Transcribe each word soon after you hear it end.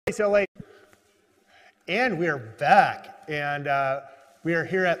LA. And we are back, and we are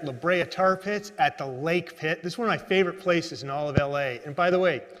here at La Brea Tar Pits at the Lake Pit. This is one of my favorite places in all of LA. And by the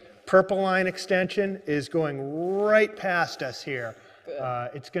way, Purple Line extension is going right past us here.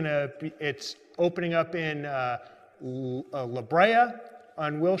 It's opening up in La Brea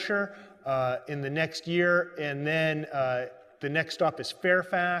on Wilshire in the next year, and then the next stop is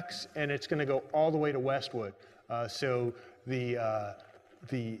Fairfax, and it's going to go all the way to Westwood. So the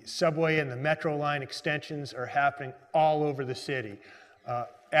subway and the metro line extensions are happening all over the city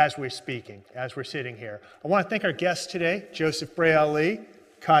as we're sitting here. I want to thank our guests today, Josef Bray-Ali,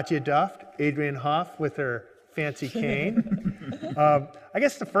 Katya Duft, Adriane Hoff with her fancy cane. I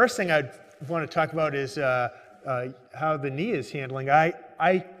guess the first thing I'd want to talk about is how the knee is handling.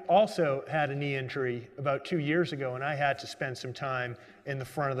 I also had a knee injury about 2 years ago, and I had to spend some time in the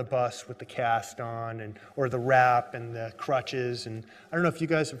front of the bus with the cast on, or the wrap and the crutches. And I don't know if you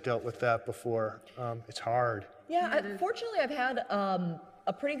guys have dealt with that before. It's hard. Yeah, fortunately, I've had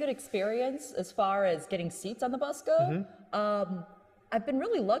a pretty good experience as far as getting seats on the bus go. Mm-hmm. I've been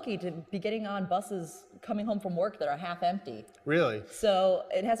really lucky to be getting on buses coming home from work that are half empty. Really? So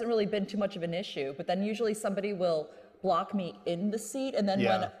it hasn't really been too much of an issue. But then usually somebody will block me in the seat, and then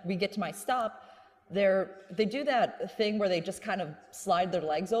when we get to my stop, they do that thing where they just kind of slide their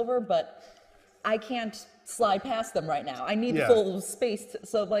legs over, but I can't slide past them right now. I need full space.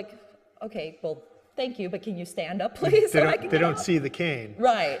 So like, okay, well, thank you, but can you stand up, please? They don't see the cane.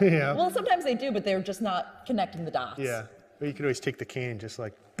 Right. Yeah. Well, sometimes they do, but they're just not connecting the dots. Yeah. But you could always take the cane, just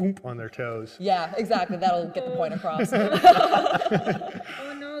like boom on their toes. Yeah, exactly. That'll get the point across.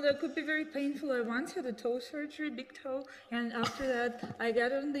 Oh no, that could be very painful. I once had a toe surgery, big toe, and after that I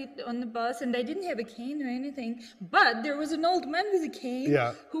got on the bus, and I didn't have a cane or anything, but there was an old man with a cane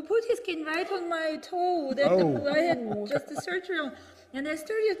who put his cane right on my toe that I had just the surgery on. And I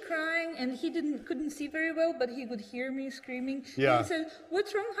started crying, and he couldn't see very well, but he could hear me screaming. Yeah. And he said,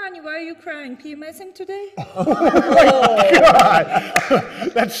 "What's wrong, honey? Why are you crying? PMSing today?" Oh my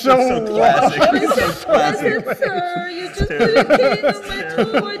God! That's so classic. I said, "Sir, you just put a cane on my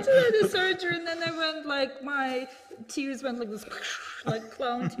toe. I just had a surgery." And then I went like, my tears went like this, like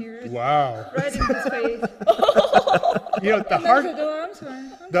clown tears. Wow. Right in his face. You know, I'm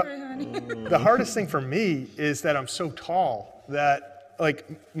sorry, honey. The hardest thing for me is that I'm so tall that, like,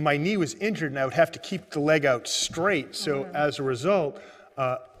 my knee was injured and I would have to keep the leg out straight. So as a result,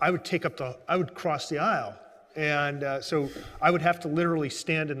 I would cross the aisle. And so I would have to literally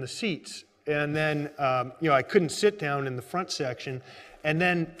stand in the seats. And then, I couldn't sit down in the front section. And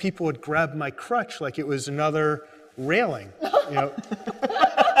then people would grab my crutch like it was another railing.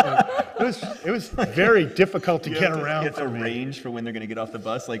 It was very difficult to get around. It's a range for when they're going to get off the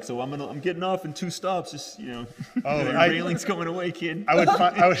bus. Like, so I'm getting off in 2 stops. Just railing's going away, kid.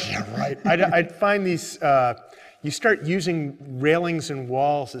 I'd find these. You start using railings and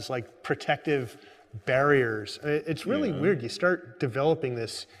walls as like protective barriers. It's really weird. You start developing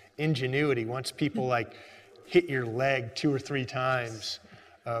this ingenuity once people like hit your leg 2 or 3 times.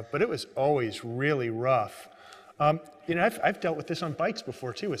 But it was always really rough. I've dealt with this on bikes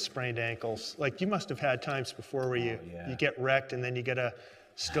before too, with sprained ankles. Like, you must have had times before where you get wrecked and then you gotta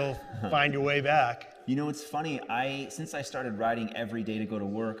still find your way back. You know, it's funny, since I started riding every day to go to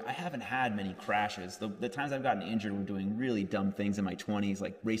work, I haven't had many crashes. The times I've gotten injured were doing really dumb things in my 20s,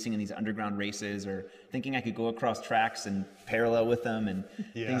 like racing in these underground races or thinking I could go across tracks and parallel with them and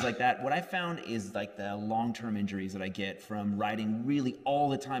things like that. What I found is like the long-term injuries that I get from riding really all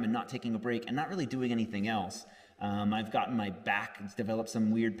the time and not taking a break and not really doing anything else. I've gotten my back, it's developed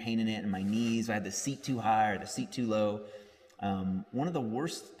some weird pain in it, and my knees. I had the seat too high or the seat too low. One of the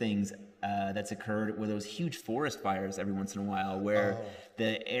worst things that's occurred were those huge forest fires every once in a while where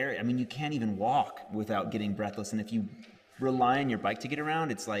the air, you can't even walk without getting breathless. And if you rely on your bike to get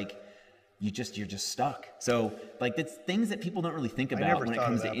around, it's like you're just stuck. So like, it's things that people don't really think about when it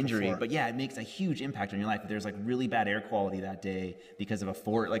comes to injury. Before. But yeah, it makes a huge impact on your life. If there's like really bad air quality that day because of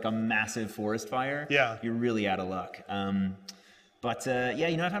a massive forest fire, you're really out of luck. But I've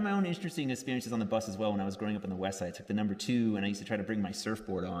had my own interesting experiences on the bus as well. When I was growing up on the West Side, I took the number 2, and I used to try to bring my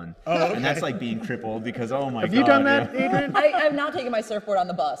surfboard on. Oh, okay. And that's like being crippled because, oh my God. Have you done that, Adriane? I'm not taking my surfboard on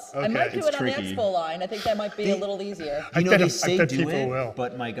the bus. Okay. I might do it tricky. on the Expo Line. I think that might be a little easier. They say do it,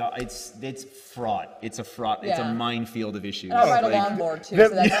 but my God, it's fraught. It's a fraught. It's a minefield of issues. And I ride a longboard too, so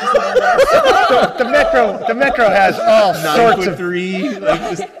that's just the metro has all sorts of 9'3",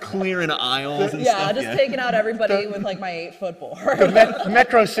 like just clearing aisles and stuff. Just taking out everybody with like my 8-foot board. The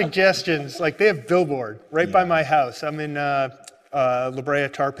metro suggestions, like they have billboard right by my house. I'm in La Brea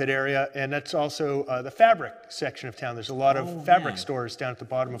tar pit area, and that's also the fabric section of town. There's a lot of fabric stores down at the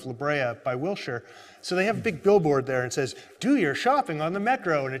bottom of La Brea by Wilshire. So they have a big billboard there and says, do your shopping on the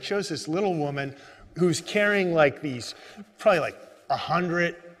Metro. And it shows this little woman who's carrying like these, probably like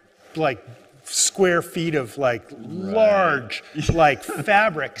 100 like square feet of like large like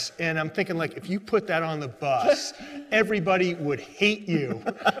fabrics, and I'm thinking like if you put that on the bus, everybody would hate you.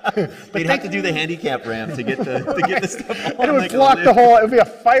 They'd have to do the handicap ramp to get the stuff on. And it would block the whole. It would be a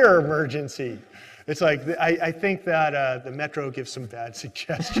fire emergency. It's like I think that the Metro gives some bad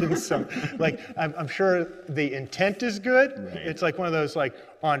suggestions. So like I'm sure the intent is good. Right. It's like one of those like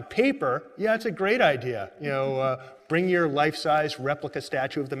on paper, yeah, it's a great idea. You know. Bring your life-size replica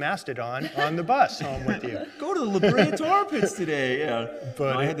statue of the mastodon on the bus home with you. Go to the La Brea tar pits today, yeah.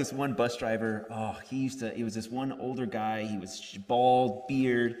 But I had this one bus driver, he was this one older guy, he was bald,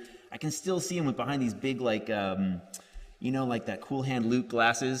 beard. I can still see him with behind these big, like, like that Cool Hand Luke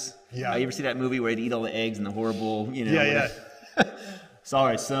glasses. Yeah. You ever see that movie where he'd eat all the eggs and the horrible, Yeah.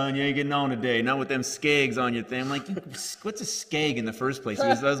 Sorry, son, you ain't getting on today. Not with them skegs on your thing. I'm like, what's a skeg in the first place? It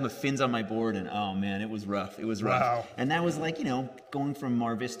was those with fins on my board, and oh man, it was rough. It was rough. Wow. And that was like, going from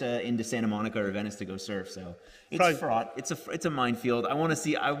Mar Vista into Santa Monica or Venice to go surf. So it's fraught. It's a minefield. I want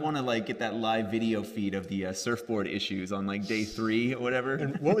to like get that live video feed of the surfboard issues on like day 3 or whatever.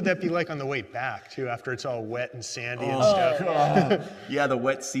 And what would that be like on the way back too, after it's all wet and sandy and stuff? Yeah, the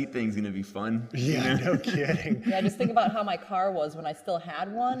wet seat thing's gonna be fun. Yeah, no kidding. Yeah, just think about how my car was when I still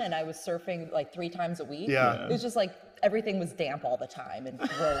had one and I was surfing like 3 times a week. Yeah. It was just like everything was damp all the time and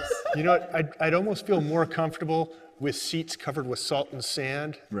gross. You know what? I'd almost feel more comfortable with seats covered with salt and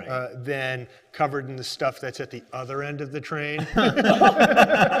sand than covered in the stuff that's at the other end of the train.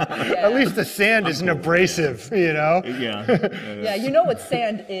 At least the sand isn't abrasive, Yeah. Yeah, you know what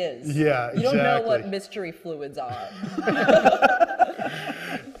sand is. Yeah, exactly. You don't know what mystery fluids are.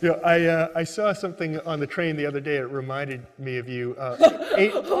 I saw something on the train the other day. It reminded me of you. All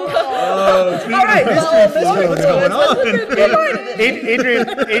right, what's going on?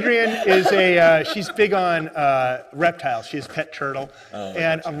 Adriane is she's big on reptiles. She has pet turtle,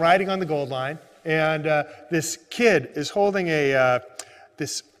 and I'm riding on the Gold Line, and this kid is holding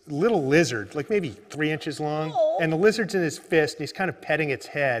this little lizard, like maybe 3 inches long, and the lizard's in his fist, and he's kind of petting its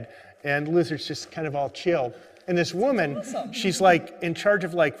head, and the lizard's just kind of all chilled. And this woman, she's like in charge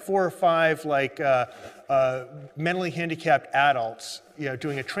of like 4 or 5 like mentally handicapped adults,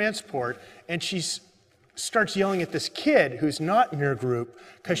 doing a transport, and she starts yelling at this kid who's not in her group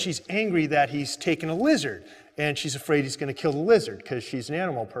because she's angry that he's taken a lizard. And she's afraid he's going to kill the lizard because she's an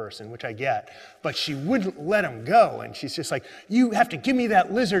animal person, which I get. But she wouldn't let him go. And she's just like, you have to give me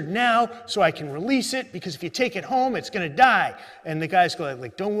that lizard now so I can release it, because if you take it home, it's going to die. And the guy's going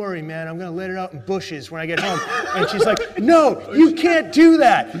like, don't worry, man. I'm going to let it out in bushes when I get home. And she's like, no, you can't do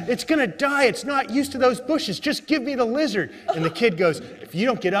that. It's going to die. It's not used to those bushes. Just give me the lizard. And the kid goes, if you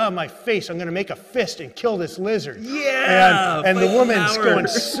don't get out of my face, I'm going to make a fist and kill this lizard. Yeah. And the woman's going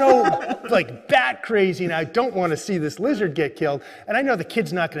so like bat crazy, and I don't want to see this lizard get killed. And I know the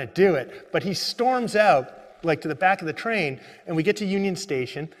kid's not going to do it, but he storms out like to the back of the train, and we get to Union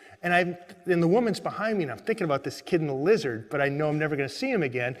Station, and the woman's behind me, and I'm thinking about this kid and the lizard, but I know I'm never going to see him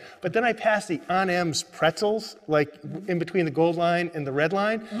again. But then I pass the On M's pretzels, like in between the Gold Line and the Red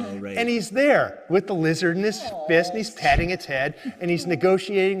Line, and he's there with the lizard in his fist, and he's patting its head, and he's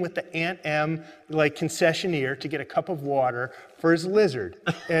negotiating with the Aunt M like concessionaire to get a cup of water for his lizard.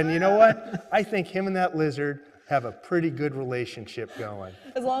 And you know what? I think him and that lizard have a pretty good relationship going.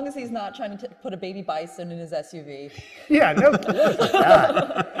 As long as he's not trying to put a baby bison in his SUV. Yeah, no.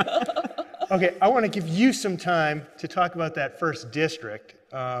 God. Okay, I want to give you some time to talk about that first district,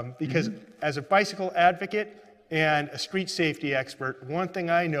 because as a bicycle advocate and a street safety expert, one thing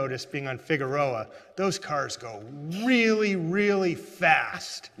I noticed being on Figueroa, those cars go really, really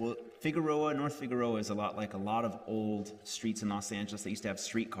fast. Well, North Figueroa is a lot like a lot of old streets in Los Angeles that used to have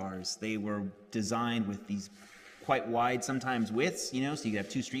streetcars. They were designed with these quite wide, sometimes widths, so you could have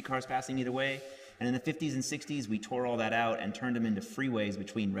 2 streetcars passing either way. And in the 50s and 60s, we tore all that out and turned them into freeways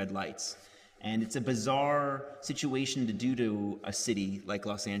between red lights. And it's a bizarre situation to do to a city like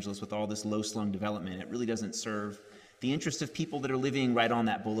Los Angeles with all this low-slung development. It really doesn't serve the interest of people that are living right on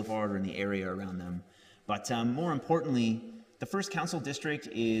that boulevard or in the area around them. But more importantly, the first council district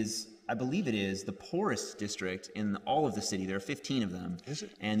is, I believe it is, the poorest district in all of the city. There are 15 of them. Is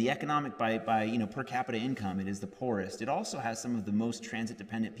it? And the economic by per capita income, it is the poorest. It also has some of the most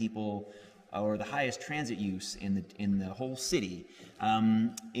transit-dependent people, or the highest transit use in the whole city.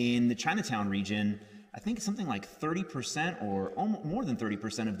 In the Chinatown region, I think it's something like 30% or more than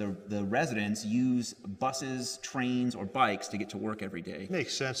 30% of the residents use buses, trains, or bikes to get to work every day.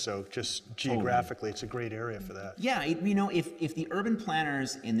 Makes sense, though. Just geographically, it's a great area for that. Yeah, if the urban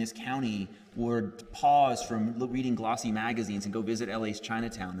planners in this county would pause from reading glossy magazines and go visit LA's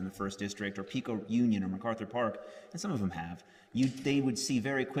Chinatown in the First District, or Pico Union, or MacArthur Park, and some of them have, they would see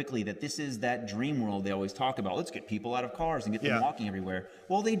very quickly that this is that dream world they always talk about. Let's get people out of cars and get them walking everywhere.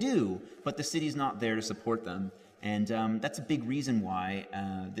 Well, they do, but the city's not there to support them. And that's a big reason why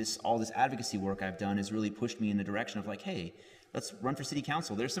all this advocacy work I've done has really pushed me in the direction of like, hey, let's run for city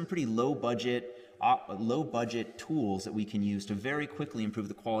council. There's some pretty low budget tools that we can use to very quickly improve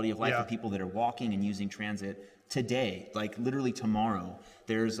the quality of life of people that are walking and using transit today, like literally tomorrow.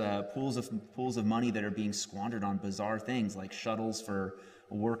 There's pools of money that are being squandered on bizarre things like shuttles for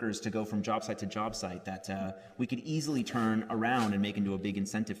workers to go from job site to job site that we could easily turn around and make into a big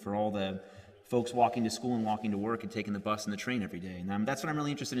incentive for all the folks walking to school and walking to work and taking the bus and the train every day. And that's what I'm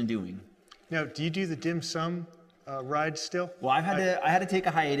really interested in doing. Now, do you do the dim sum ride still? Well, I had to take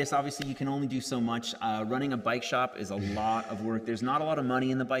a hiatus. Obviously, you can only do so much. Running a bike shop is a lot of work. There's not a lot of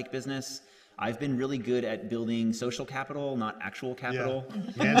money in the bike business. I've been really good at building social capital, not actual capital.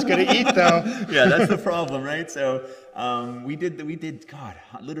 Yeah. Man's gonna eat though. Yeah, that's the problem, right? So we did, God,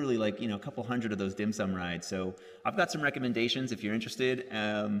 literally like a couple hundred of those dim sum rides. So I've got some recommendations if you're interested.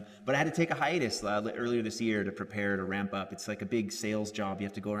 But I had to take a hiatus earlier this year to prepare to ramp up. It's like a big sales job. You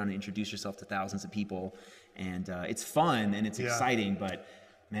have to go around and introduce yourself to thousands of people, and it's fun and it's exciting, but.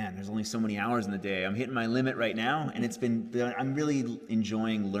 Man, there's only so many hours in the day. I'm hitting my limit right now, and I'm really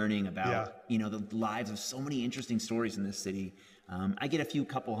enjoying learning about the lives of so many interesting stories in this city. I get a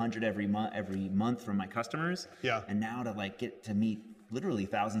couple hundred every month from my customers, and now to like get to meet literally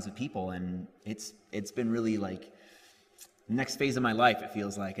thousands of people, and it's been really like the next phase of my life. It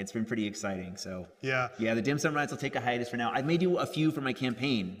feels like it's been pretty exciting. So the dim sum rides will take a hiatus for now. I may do a few for my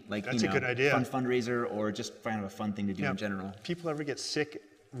campaign, like that's a good idea, fun fundraiser, or just kind of a fun thing to do in general. People ever get sick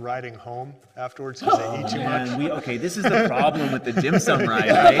riding home afterwards because they eat too much? This is the problem with the dim sum ride,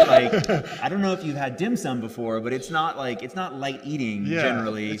 right? Like, I don't know if you've had dim sum before, but it's not light eating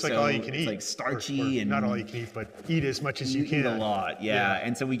generally. It's like all you can eat. It's like starchy and not all you can eat, but eat as much as you can. Eat a lot,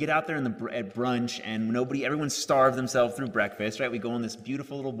 And so we get out there at brunch, and everyone starved themselves through breakfast, right? We go on this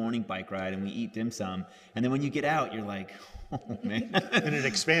beautiful little morning bike ride, and we eat dim sum, and then when you get out, you're like, oh man. And it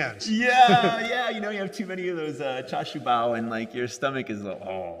expands. You have too many of those cha shu bao, and like your stomach is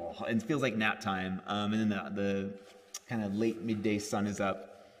and it feels like nap time. And then the kind of late midday sun is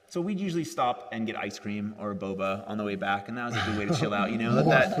up. So we'd usually stop and get ice cream or boba on the way back, and that was a good way to chill out.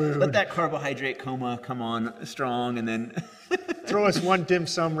 Let that carbohydrate coma come on strong, and then throw us one dim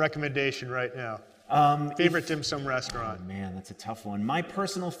sum recommendation right now. Favorite dim sum restaurant? Oh man, that's a tough one. My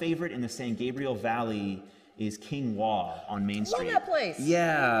personal favorite in the San Gabriel Valley is King Wah on Main Street. Love that place.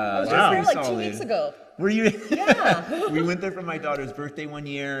 Yeah. I was just there like 2 weeks ago. Were you? Yeah. We went there for my daughter's birthday one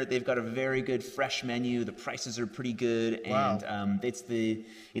year. They've got a very good fresh menu. The prices are pretty good, and it's the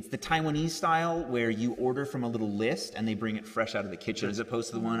Taiwanese style where you order from a little list and they bring it fresh out of the kitchen, as opposed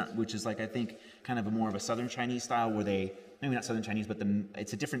to the one which is like, I think, kind of more of a Southern Chinese style where they. Maybe not Southern Chinese, but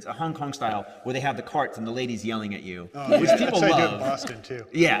it's a Hong Kong style where they have the carts and the ladies yelling at you, which people love. That's how you do it in Boston too.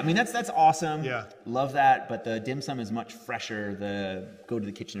 Yeah, I mean that's awesome. Yeah, love that. But the dim sum is much fresher. Go to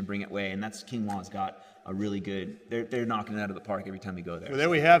the kitchen and bring it away, and that's King Wah's got a really good. They're knocking it out of the park every time we go there. Well,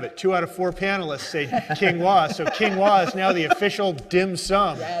 there we have it. 2 out of 4 panelists say King Wah. So King Wah is now the official dim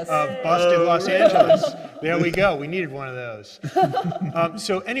sum of Boston, Los Angeles. There we go. We needed one of those.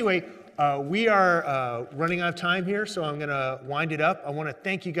 So anyway. We are running out of time here, so I'm going to wind it up. I want to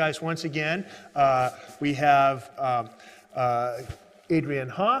thank you guys once again. We have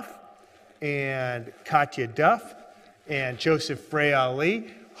Adriane Hoff and Katya Duft and Josef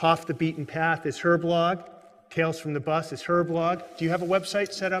Bray-Ali. Hoff the Beaten Path is her blog. Tales from the Bus is her blog. Do you have a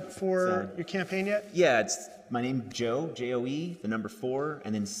website set up for your campaign yet? Yeah, it's my name, Joe, J-O-E, the number 4,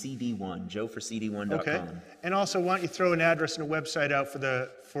 and then CD1, joeforcd1.com. Okay. And also, why don't you throw an address and a website out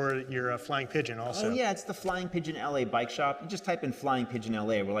for your Flying Pigeon also? Oh yeah, it's the Flying Pigeon LA bike shop. You just type in Flying Pigeon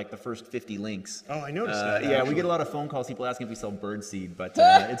LA. We're like the first 50 links. Oh, I noticed that. Yeah, we get a lot of phone calls, people asking if we sell birdseed, but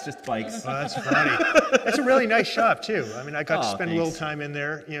it's just bikes. Oh, that's funny. That's a really nice shop too. I mean, I got to spend a little time in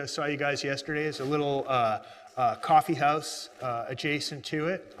there. Saw you guys yesterday. It's a little coffee house adjacent to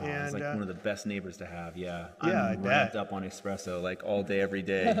it. It's like one of the best neighbors to have, Yeah, I'm ramped up on espresso like all day, every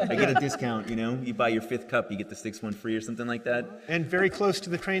day. I get a discount, you buy your 5th cup, you get the 6th one free or something like that. And very close to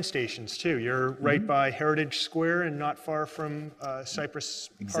the train stations too. You're right by Heritage Square and not far from Cypress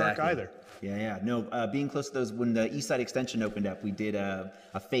Park either. Yeah. No, being close to those, when the East Side extension opened up, we did a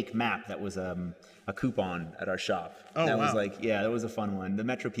fake map that was a coupon at our shop. Oh, that wow. was like, yeah, that was a fun one. The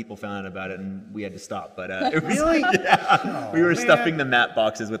Metro people found out about it and we had to stop. But it was, Really? yeah, we were man. stuffing the map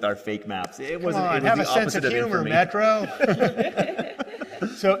boxes with our fake maps. It wasn't. Come on, It was have the a sense opposite of humor, information. Metro.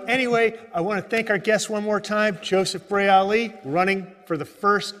 So anyway, I want to thank our guests one more time. Josef Bray-Ali, running for the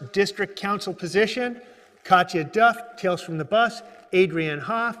 1st District Council position. Katya Duft, Tales from the Bus. Adriane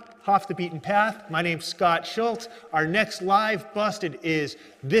Hoff, Off the Beaten Path. My name's Scott Schultz. Our next live Busted is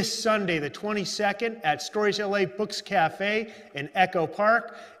this Sunday, the 22nd, at Stories LA Books Cafe in Echo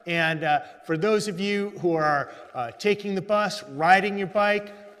Park. And for those of you who are taking the bus, riding your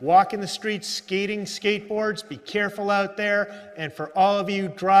bike, walking the streets, skating, skateboards, be careful out there. And for all of you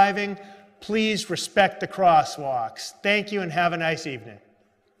driving, please respect the crosswalks. Thank you and have a nice evening.